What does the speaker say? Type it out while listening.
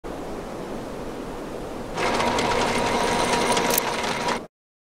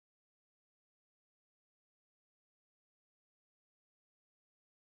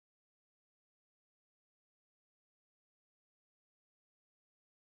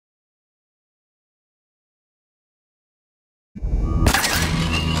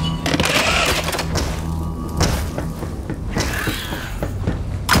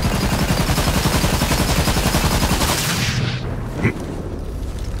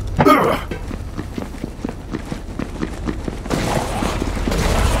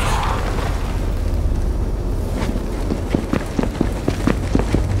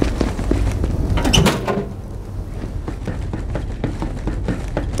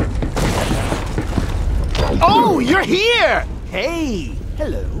Oh, you're here! Hey,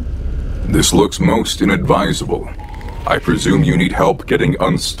 hello. This looks most inadvisable. I presume you need help getting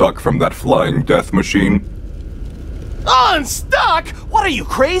unstuck from that flying death machine? Unstuck? What are you,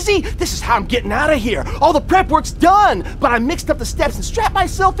 crazy? This is how I'm getting out of here. All the prep work's done, but I mixed up the steps and strapped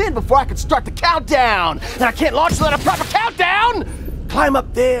myself in before I could start the countdown. And I can't launch without a proper countdown! Climb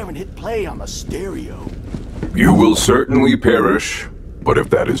up there and hit play on the stereo. You will certainly perish, but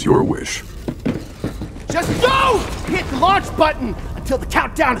if that is your wish. Just go! Hit the launch button until the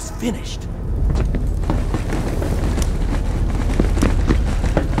countdown is finished.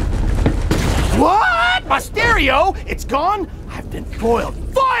 What? My stereo? It's gone? I've been foiled.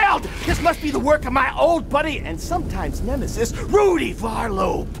 Foiled! This must be the work of my old buddy and sometimes nemesis, Rudy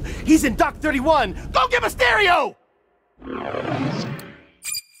Varlope. He's in Dock 31. Go get my stereo!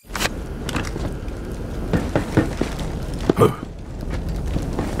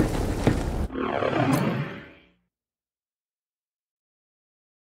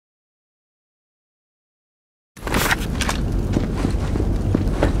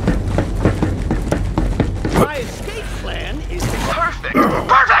 My escape plan is perfect.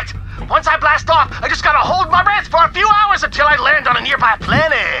 Perfect! Once I blast off, I just gotta hold my breath for a few hours until I land on a nearby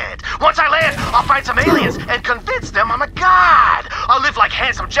planet. Once I land, I'll find some aliens and convince them I'm a god. I'll live like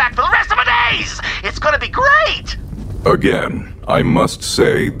Handsome Jack for the rest of my days. It's gonna be great. Again, I must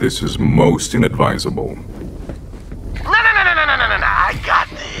say this is most inadvisable. No, I got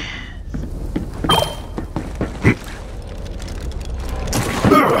this.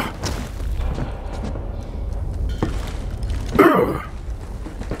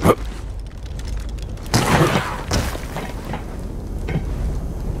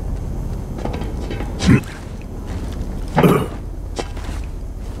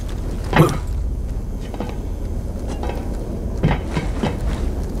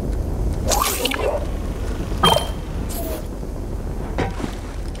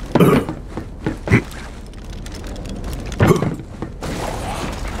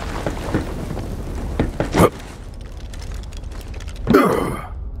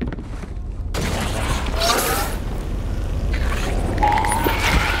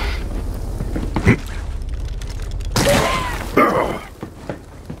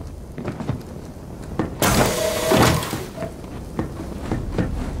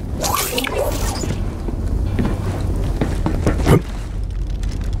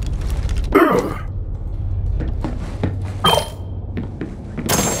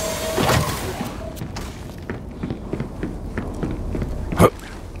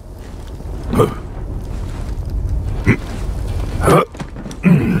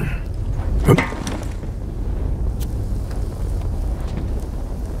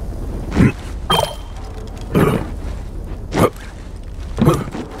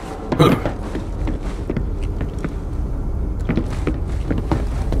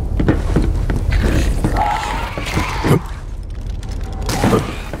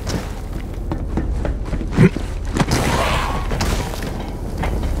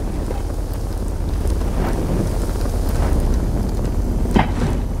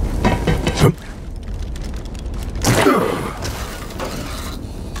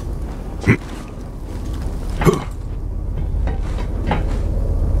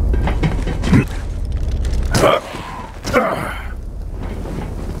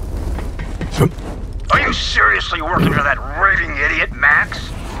 Are you seriously working for that raving idiot, Max?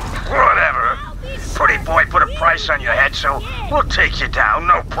 Whatever. Pretty boy put a price on your head, so we'll take you down,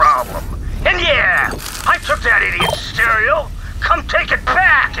 no problem. And yeah, I took that idiot's stereo. Come take it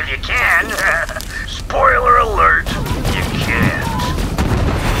back if you can. Spoiler alert, you can't.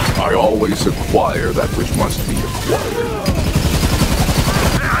 I always acquire that which must be acquired.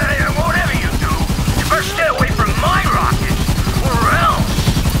 Whatever you do, you better stay away from my rocket, or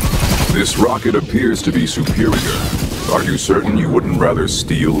else. This rocket appears to be superior. Are you certain you wouldn't rather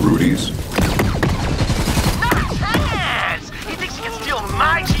steal Rudy's? Not a chance! He thinks he can steal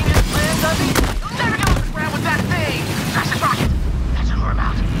my genius plan, does he? Never get off the ground with that thing! Crash this rocket! That's a lure him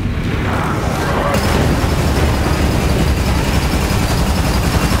out.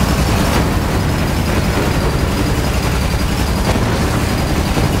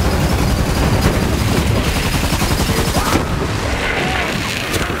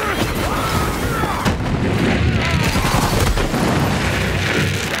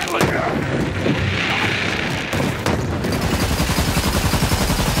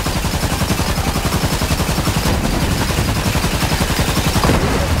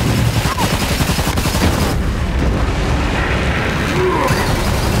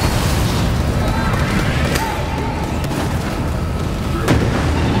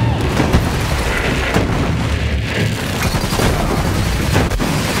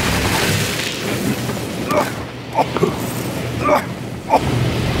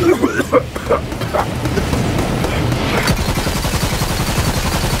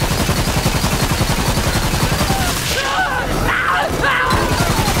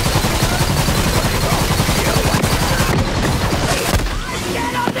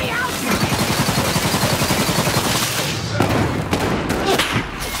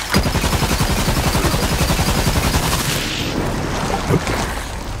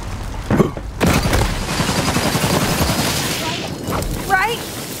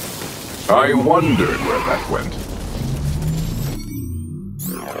 I wondered where that went.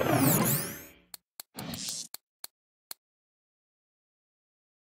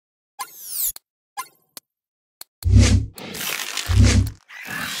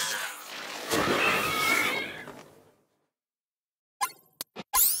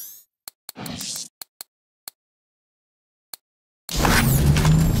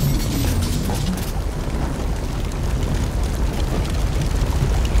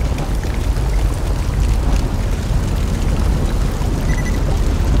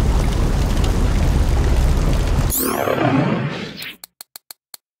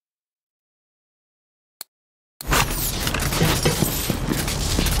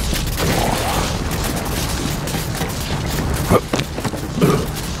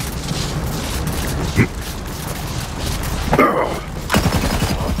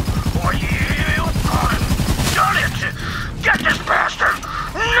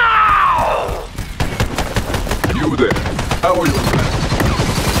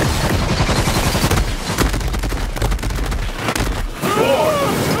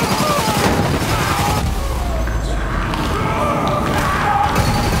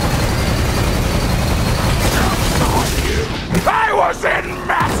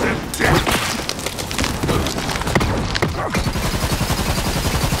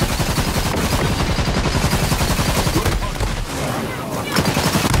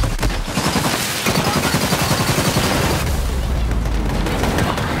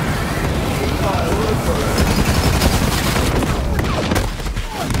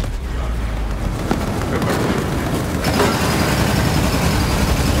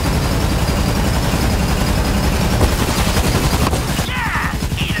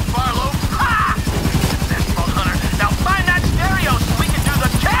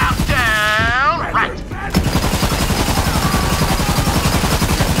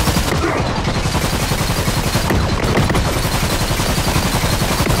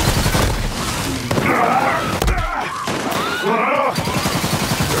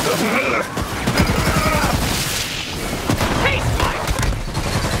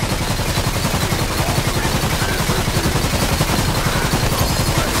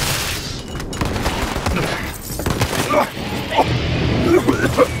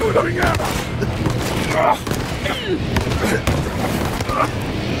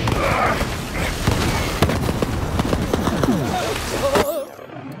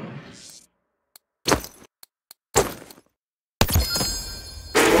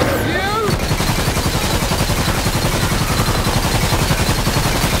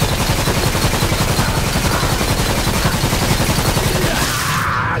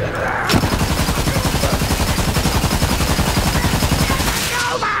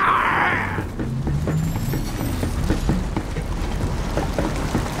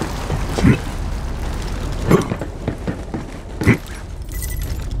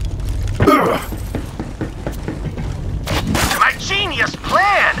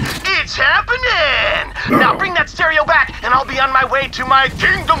 On my way to my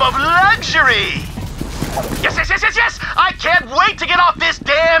kingdom of luxury! Yes, yes, yes, yes, yes! I can't wait to get off this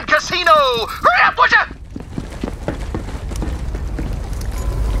damn casino! Hurry up, would ya?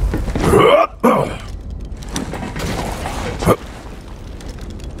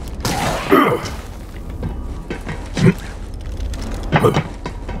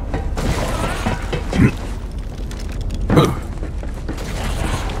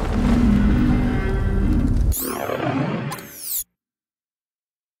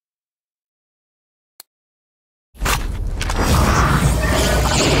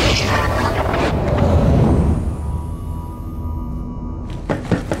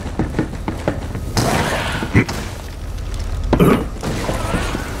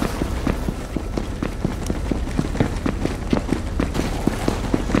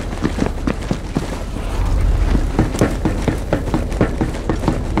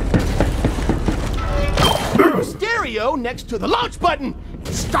 Next to the launch button and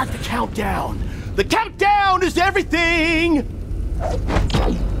start the countdown. The countdown is everything!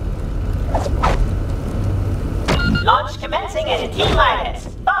 Launch commencing in T-minus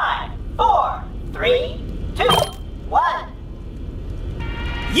 5, 4, 3, 2, 1.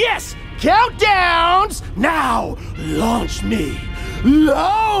 Yes! Countdowns! Now, launch me!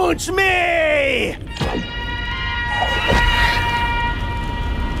 Launch me!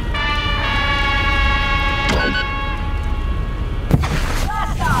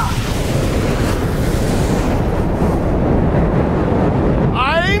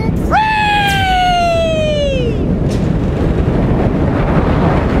 I'm free!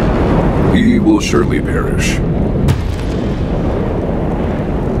 He will surely perish.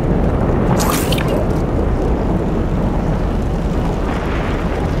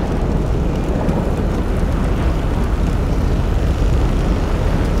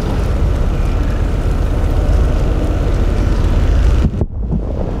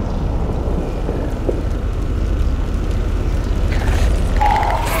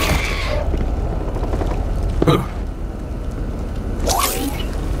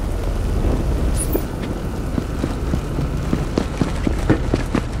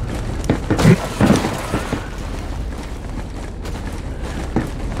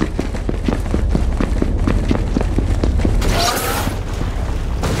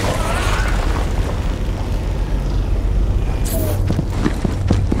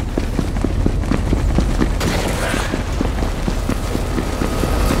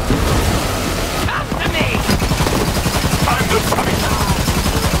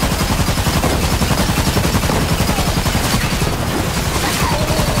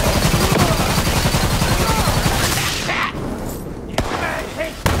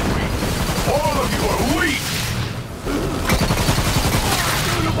 All of you are weak!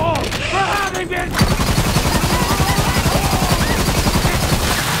 Suitable for having been...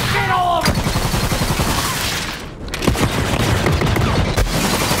 Get all over!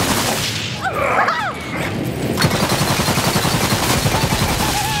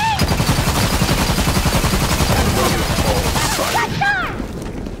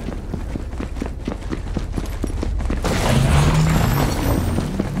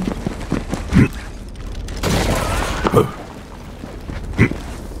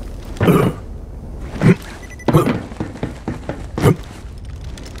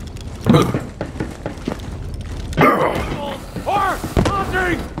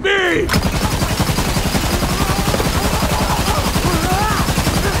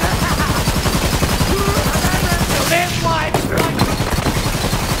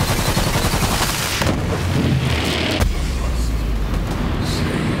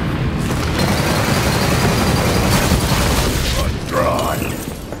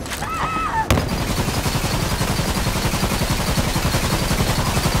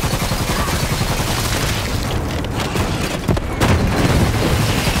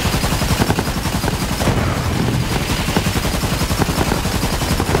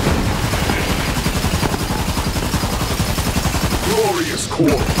 Glorious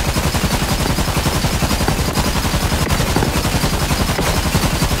core!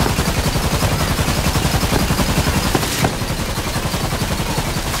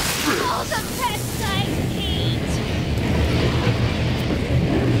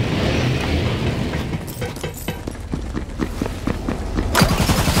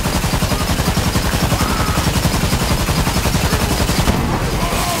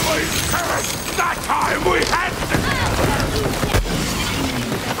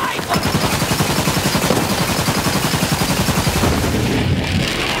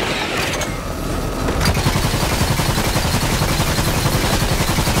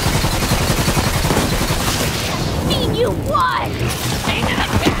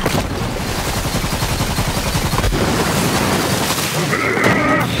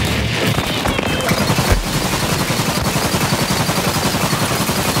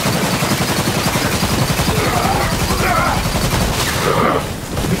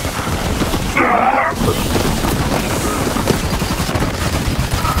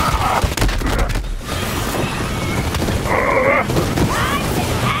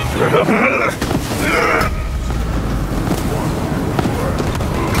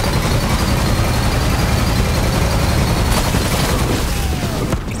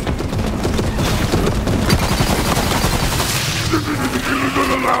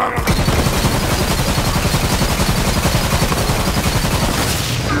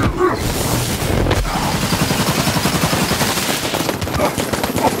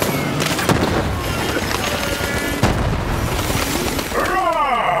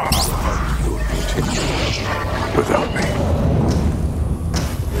 Without me.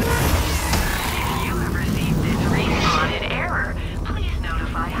 If you have received this respawn in error, please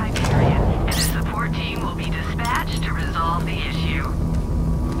notify Hyperion, and a support team will be dispatched to resolve the issue.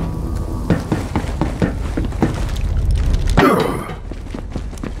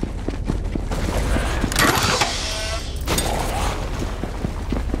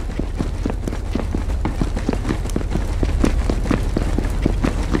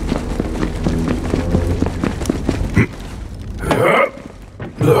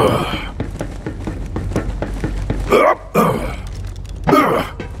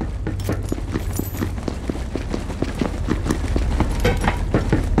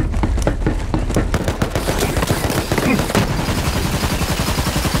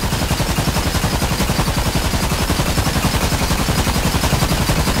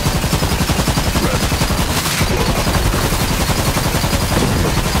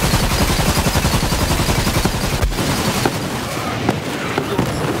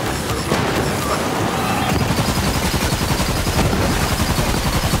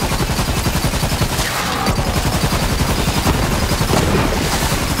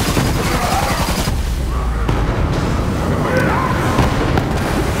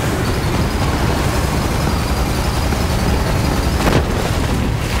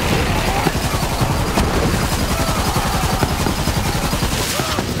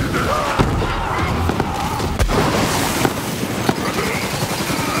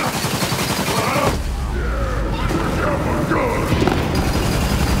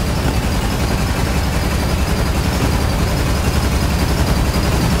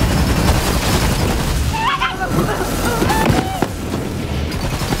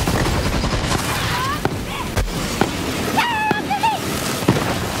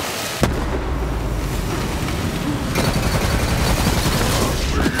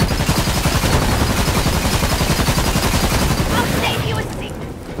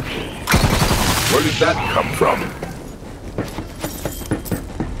 from?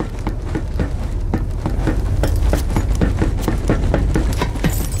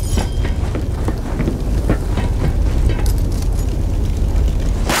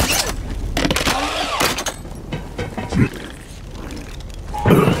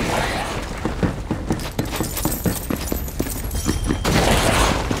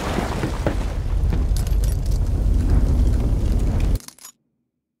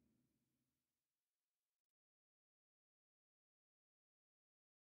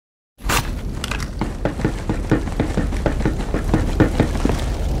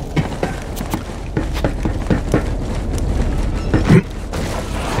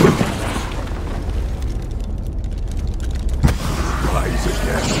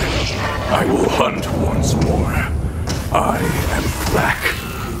 I will hunt once more. I am back.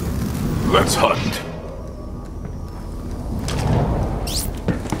 Let's hunt.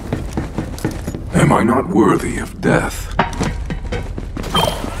 Am I not worthy of death?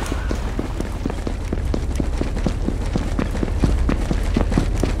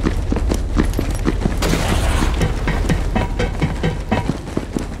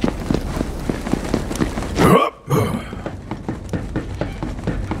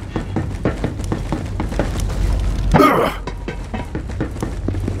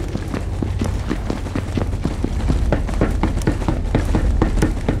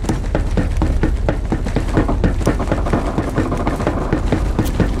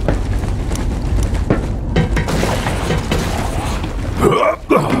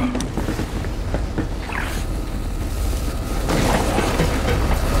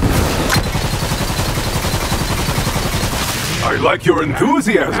 I like your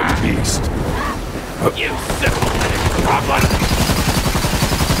enthusiasm, beast. You syphilitic problem!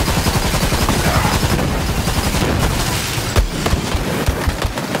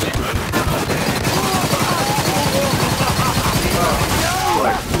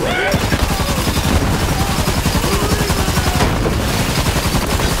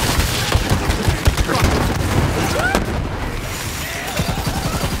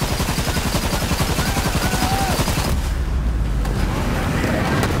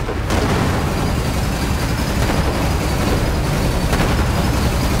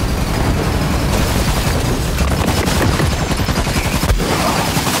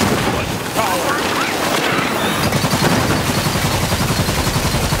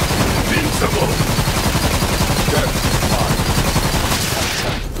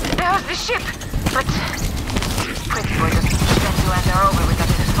 There's the ship, but Pretty Boy doesn't expect to hand her over without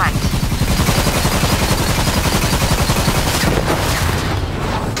this fight.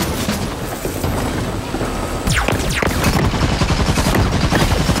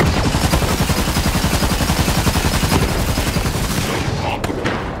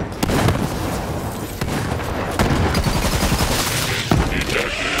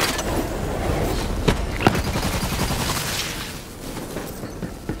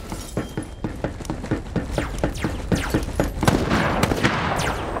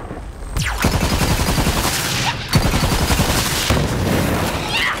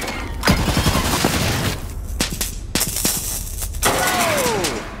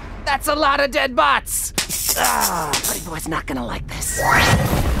 That's a lot of dead bots! Pretty Boy's not gonna like this.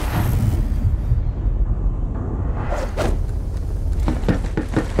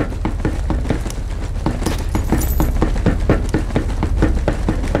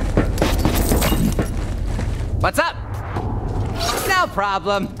 What's up? No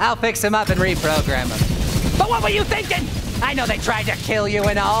problem. I'll fix him up and reprogram him. But what were you thinking? I know they tried to kill you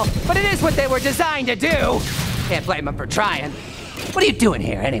and all, but it is what they were designed to do. Can't blame them for trying. What are you doing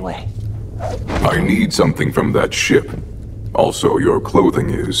here, anyway? I need something from that ship. Also, your clothing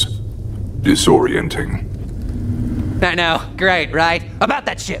is disorienting. I know. Great, right? About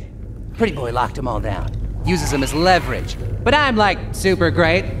that ship. Pretty Boy locked them all down. Uses them as leverage. But I'm like super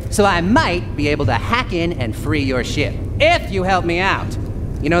great, so I might be able to hack in and free your ship. If you help me out.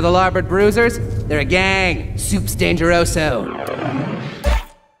 You know the Larboard Bruisers? They're a gang. Soup's Dangeroso.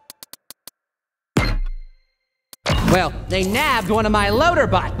 Well, they nabbed one of my loader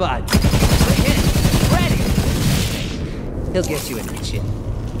bot buds. Bring in. Ready. He'll get you in that shit.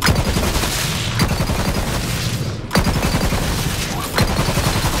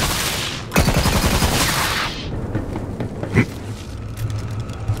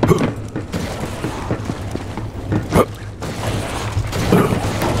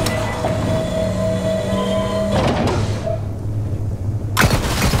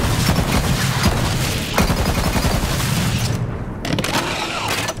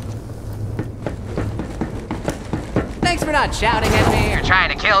 Thanks for not shouting at me or trying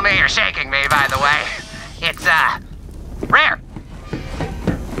to kill me or shaking me, by the way. It's, rare.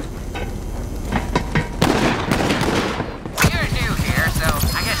 You're new here, so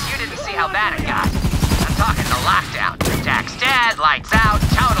I guess you didn't see how bad it got. I'm talking the lockdown. Jack's dead, lights out,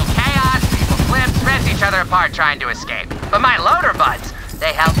 total chaos, people flipped, ripped each other apart trying to escape. But my loader buds,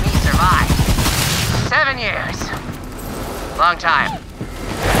 they helped me survive. 7 years. Long time.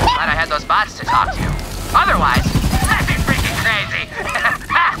 Glad I had those bots to talk to. Otherwise, that'd be freaking crazy.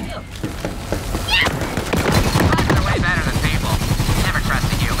 Bots are way better than people. Never trust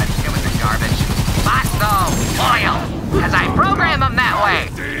a human. Humans are garbage. Bots, though, loyal. Cause I program them that way.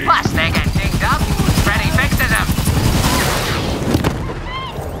 Plus, they get dinged up. Freddy fixes them.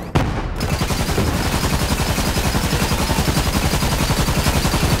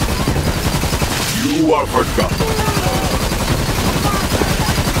 You are forgotten.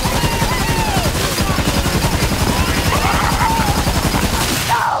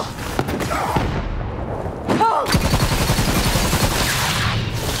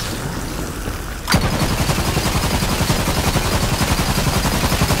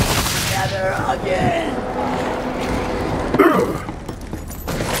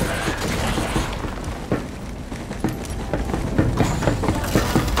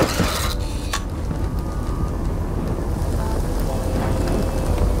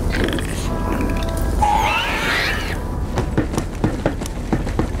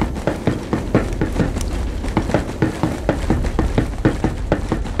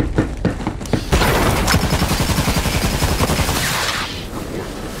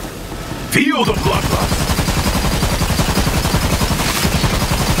 Feel the bloodlust!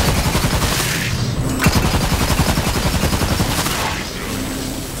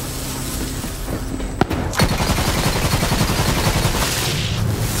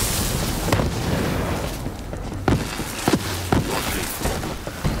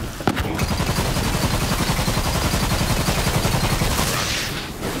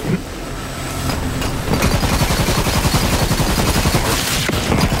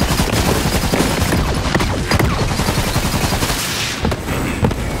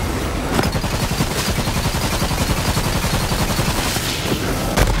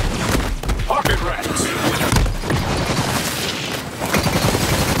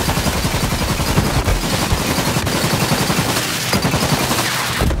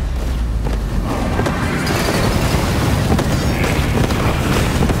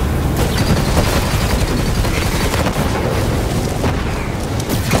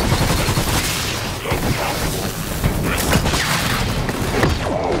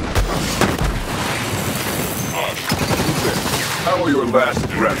 How are your last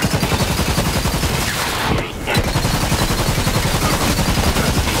breaths?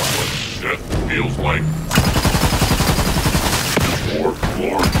 Death feels like.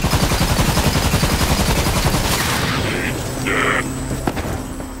 Floor. He's dead.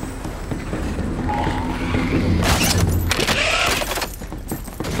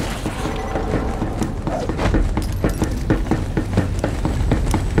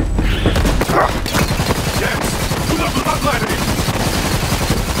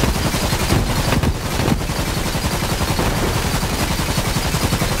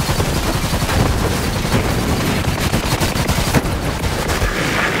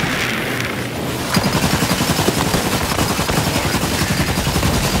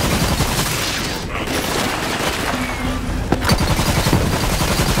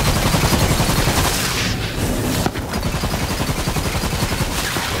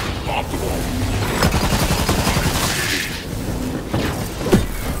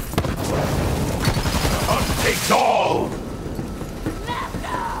 Takes all!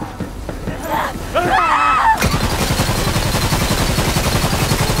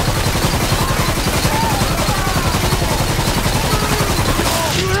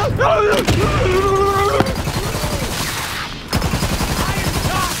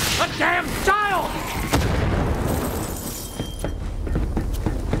 A damn child!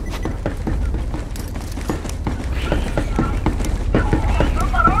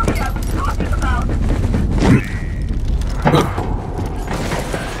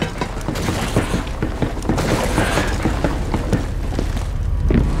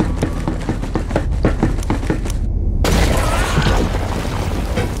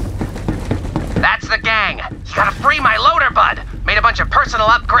 Gotta free my loader bud! Made a bunch of personal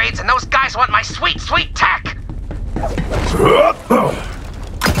upgrades, and those guys want my sweet, sweet tech!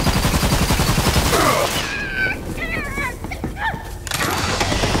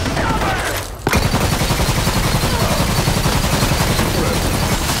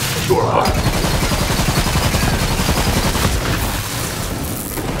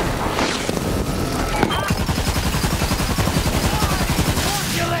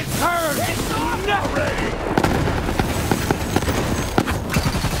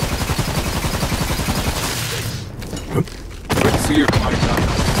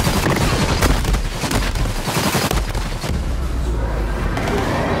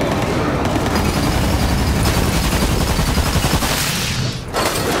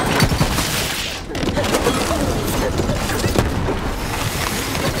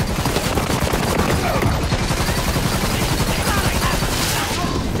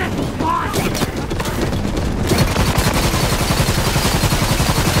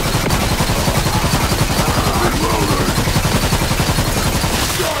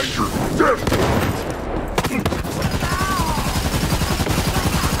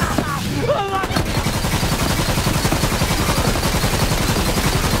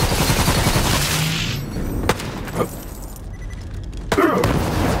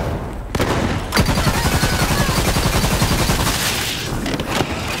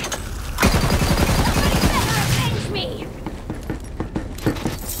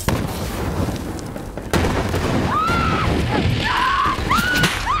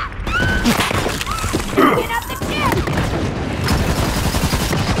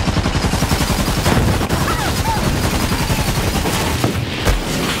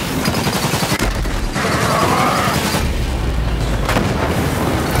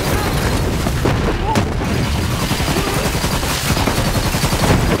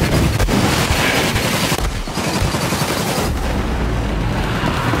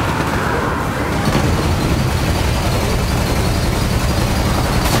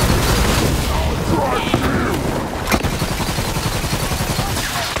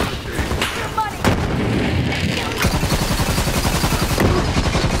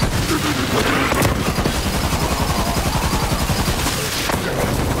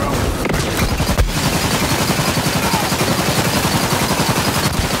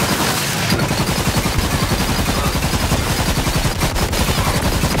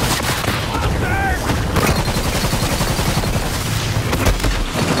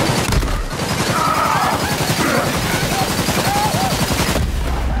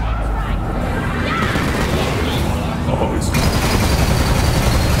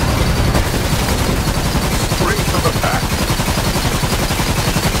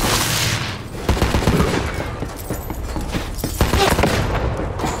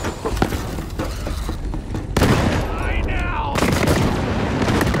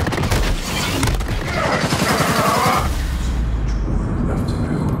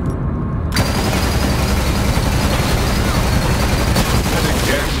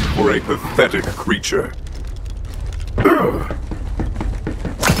 for a pathetic creature.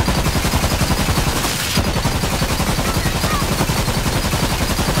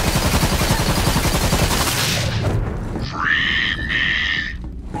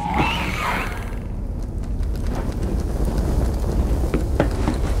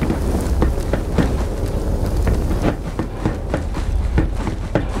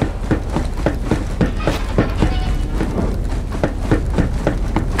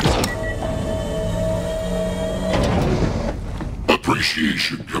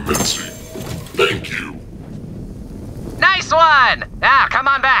 Appreciation commencing. Thank you. Nice one! Now, come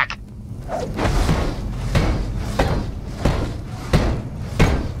on back.